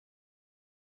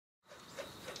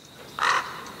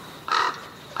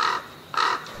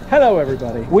Hello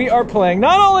everybody. We are playing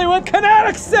not only with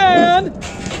kinetic sand,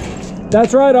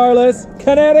 that's right Arliss,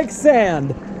 kinetic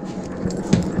sand.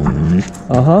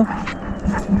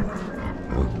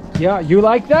 Yeah, you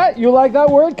like that? You like that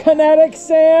word, kinetic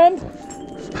sand?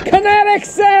 Kinetic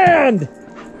sand!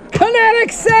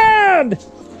 Kinetic sand!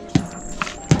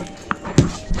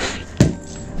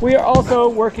 We are also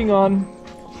working on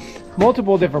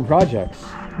multiple different projects.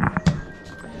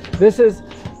 This is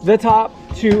the top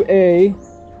to a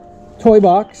toy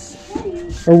box,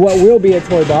 or what will be a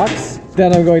toy box.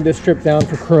 Then I'm going to strip down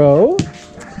for Crow,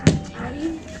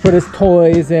 put his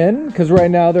toys in, because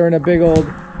right now they're in a big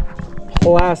old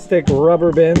plastic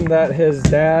rubber bin that his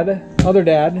other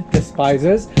dad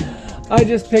despises. I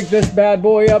just picked this bad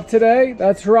boy up today.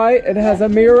 That's right, it has a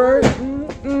mirror.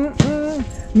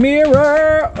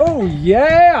 Mirror, oh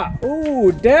yeah.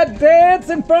 Ooh, dad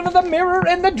dance in front of the mirror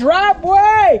in the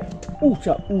driveway.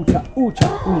 Oocha, oocha, oocha,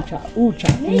 oocha, oocha,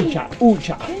 oocha,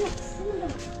 oocha.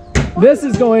 This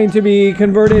is going to be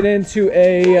converted into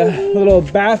a little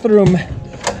bathroom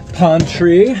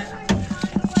pantry.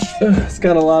 It's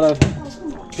got a lot of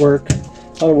work, a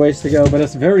lot of ways to go, but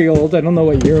it's very old. I don't know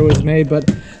what year it was made, but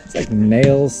it's like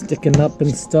nails sticking up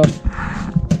and stuff.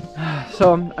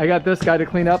 So I got this guy to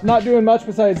clean up, not doing much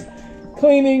besides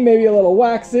cleaning, maybe a little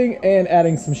waxing and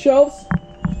adding some shelves.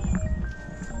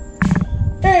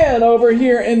 And over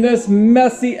here in this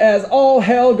messy as all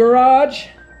hell garage,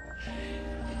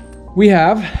 we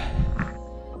have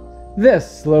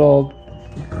this little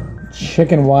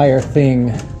chicken wire thing.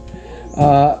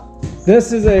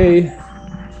 This is a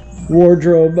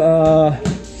wardrobe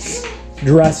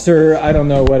dresser. I don't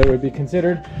know what it would be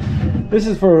considered. This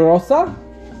is for Rosa.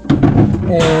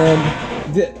 And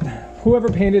whoever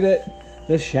painted it,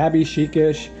 this shabby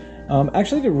chicish,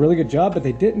 actually did a really good job, but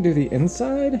they didn't do the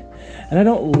inside. And I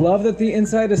don't love that the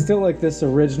inside is still like this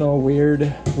original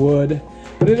weird wood,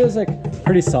 but it is like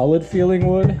pretty solid feeling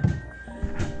wood.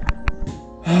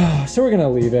 So we're gonna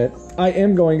leave it. I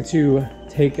am going to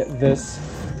take this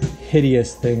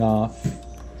hideous thing off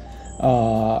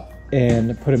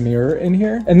and put a mirror in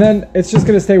here. And then it's just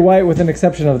gonna stay white with an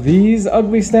exception of these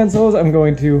ugly stencils. I'm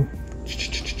going to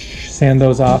sand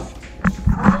those off.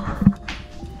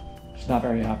 She's not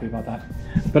very happy about that,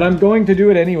 but I'm going to do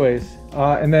it anyways,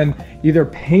 and then either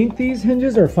paint these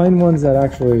hinges or find ones that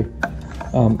actually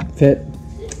fit.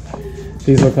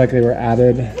 These look like they were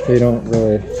added. They don't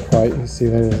really quite, you see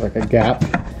there's like a gap,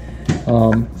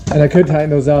 and I could tighten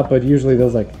those up, but usually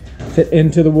those like fit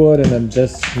into the wood, and then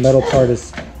this metal part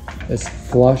is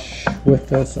flush with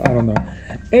this. I don't know.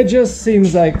 It just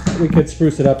seems like we could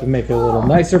spruce it up and make it a little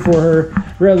nicer for her.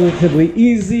 Relatively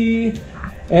easy.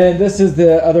 And this is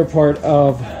the other part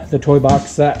of the toy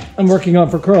box that I'm working on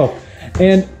for Crow.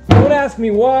 And don't ask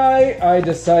me why I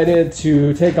decided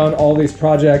to take on all these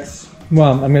projects.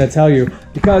 Well, I'm going to tell you,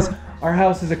 because our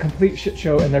house is a complete shit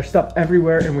show and there's stuff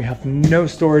everywhere and we have no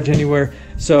storage anywhere.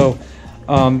 So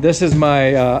this is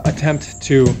my attempt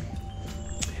to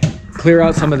clear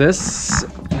out some of this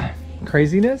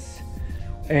craziness.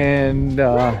 And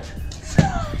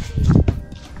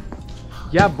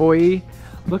yeah, boy,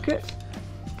 look at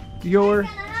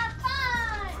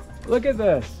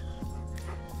this.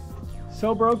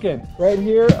 So broken. Right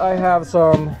here I have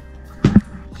some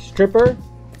stripper.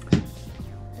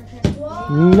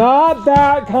 Not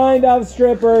that kind of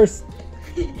strippers.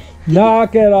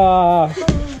 Knock it off.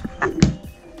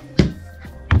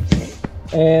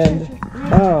 And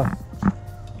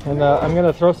I'm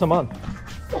gonna throw some on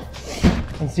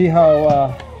and see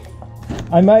how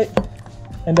I might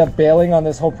end up bailing on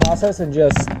this whole process and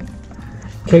just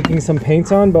caking some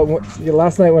paints on, but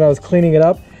last night when I was cleaning it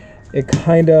up, it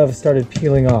kind of started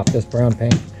peeling off, this brown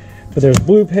paint. But there's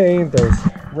blue paint, there's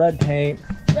red paint.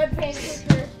 Red paint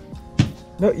picture.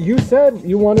 No, you said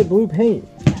you wanted blue paint.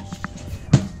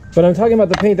 But I'm talking about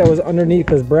the paint that was underneath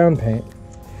this brown paint.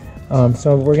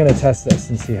 So we're gonna test this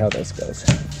and see how this goes.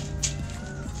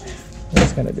 I'm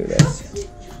just gonna do this.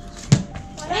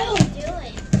 What are you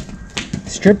doing?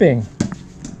 Stripping.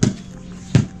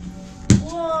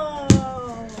 Whoa.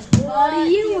 Buddy,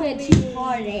 you went too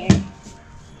far there.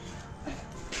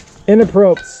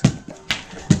 Inappropriate.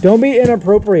 Don't be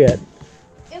inappropriate.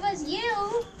 It was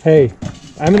you. Hey,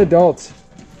 I'm an adult.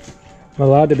 I'm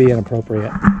allowed to be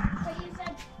inappropriate. But you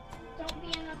said don't be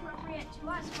inappropriate to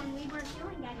us when we weren't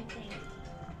doing anything.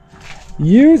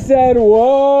 You said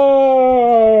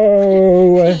whoa.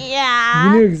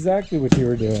 Yeah. You knew exactly what you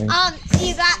were doing.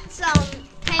 You got some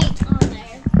paint on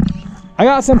there. I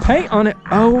got some paint on it.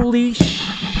 Holy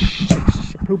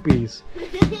poopies.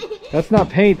 That's not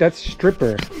paint, that's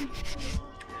stripper.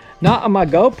 Not on my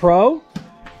GoPro.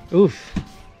 Oof.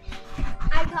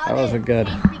 That wasn't good.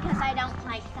 Because I don't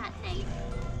like that name.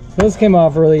 Those came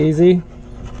off really easy.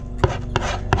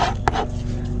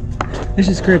 It's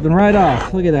just scraping right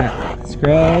off. Look at that.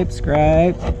 Scrape,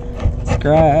 scrape,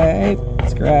 scrape,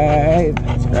 scrape,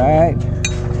 scrape.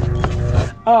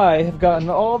 I have gotten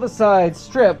all the sides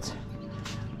stripped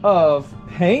of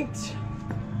paint.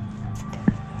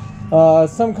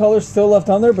 Some colors still left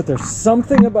on there, but there's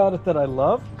something about it that I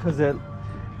love because it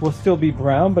will still be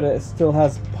brown, but it still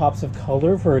has pops of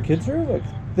color for a kid's room.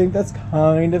 I think that's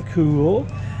kind of cool.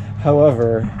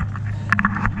 However,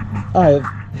 I've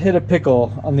hit a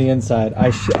pickle on the inside.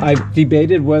 I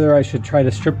debated whether I should try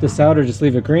to strip this out or just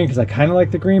leave it green because I kind of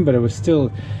like the green, but it was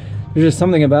still, there's just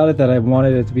something about it that I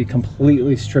wanted it to be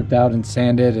completely stripped out and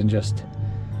sanded and just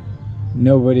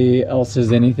nobody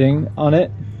else's anything on it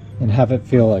and have it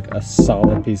feel like a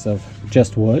solid piece of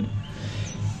just wood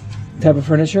type of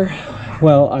furniture.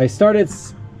 Well, I started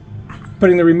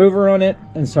putting the remover on it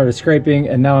and started scraping,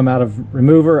 and now I'm out of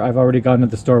remover. I've already gone to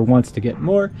the store once to get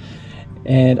more,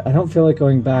 and I don't feel like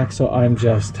going back, so I'm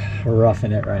just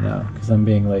roughing it right now because I'm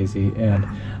being lazy, and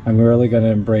I'm really going to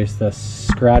embrace the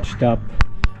scratched up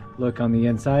look on the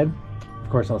inside. Of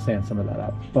course, I'll sand some of that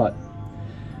out, but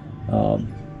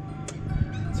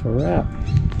that's where we're at.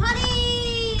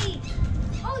 Honey!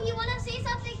 Oh, you want to see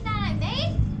something that I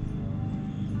made?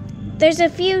 There's a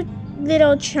few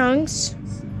little chunks,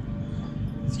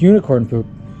 It's unicorn poop.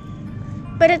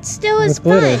 but it still is With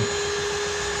glitter. fun.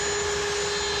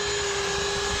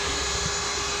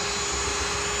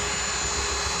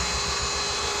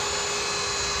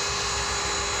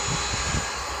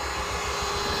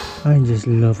 I just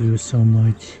love you so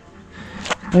much.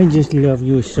 I just love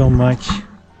you so much.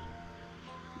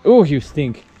 Oh, you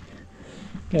stink.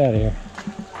 Get out of here.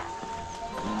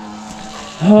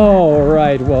 All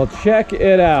right, well, check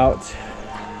it out.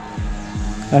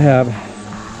 I have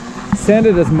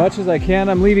sanded as much as I can.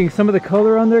 I'm leaving some of the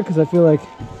color on there because I feel like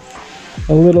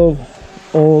a little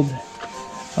old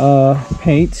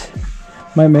paint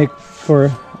might make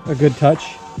for a good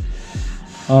touch.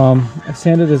 I've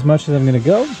sanded as much as I'm gonna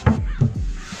go.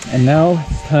 And now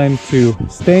it's time to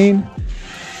stain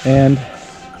and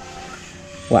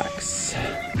wax.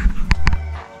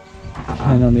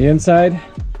 And on the inside,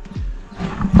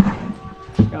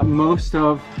 got most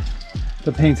of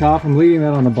the paint off. I'm leaving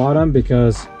that on the bottom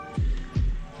because,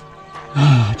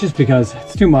 just because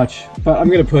it's too much. But I'm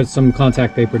gonna put some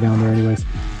contact paper down there anyways.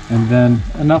 And then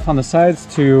enough on the sides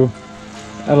to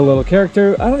add a little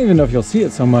character. I don't even know if you'll see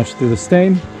it so much through the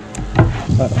stain,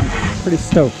 but I'm pretty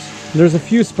stoked. There's a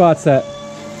few spots that,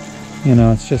 you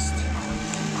know, it's just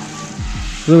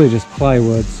really just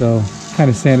plywood, so kind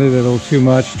of sanded it a little too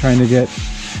much, trying to get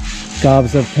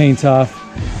gobs of paint off.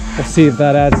 We'll see if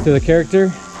that adds to the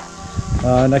character.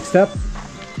 Next step,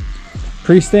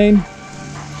 pre-stain.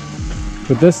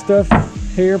 With this stuff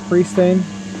here, pre-stain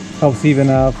helps even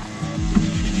out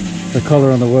the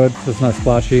color on the wood so it's not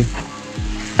splotchy.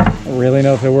 I don't really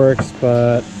know if it works,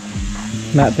 but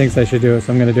Matt thinks I should do it,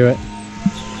 so I'm gonna do it.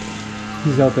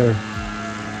 He's out there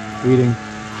weeding.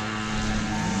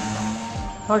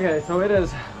 Okay, so it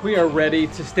is, we are ready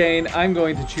to stain. I'm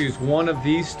going to choose one of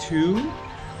these two.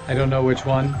 I don't know which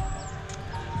one.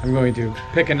 I'm going to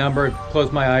pick a number,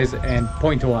 close my eyes, and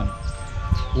point to one.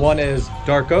 One is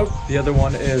dark oak, the other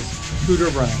one is Tudor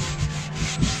brown.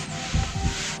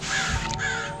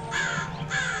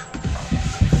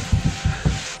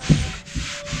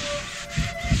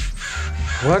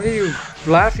 What are you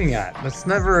laughing at? That's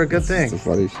never a good thing. It's a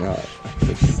funny shot.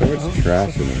 There's so much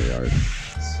trash in the yard.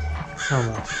 So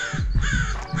much.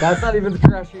 That's not even the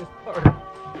trashiest part.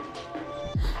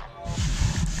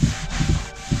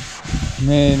 I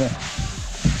mean,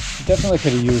 definitely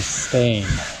could have used stain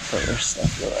first, I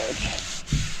feel like.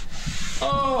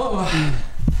 Oh!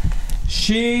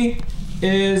 She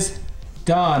is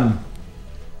done.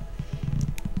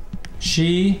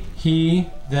 She, he,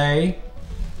 they.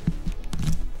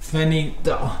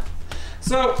 Finito.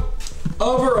 So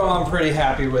overall, I'm pretty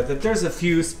happy with it. There's a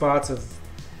few spots of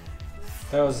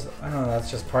that was, I don't know,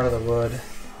 that's just part of the wood.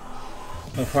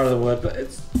 Not part of the wood, but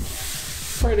it's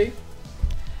pretty.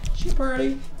 She's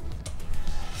pretty.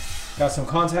 Got some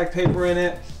contact paper in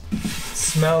it.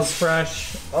 Smells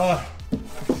fresh. Oh,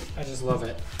 I just love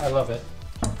it. I love it.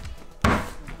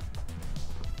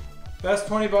 Best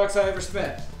 20 bucks I ever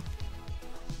spent.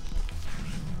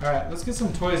 All right, let's get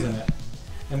some toys in it.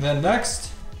 And then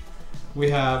next, we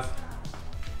have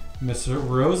Miss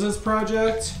Rose's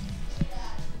project.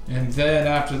 And then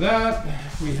after that,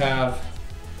 we have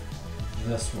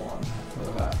this one for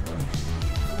the bathroom.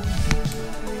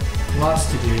 Lots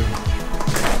to do.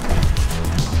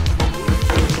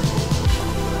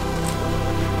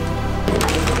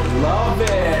 Love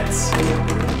it.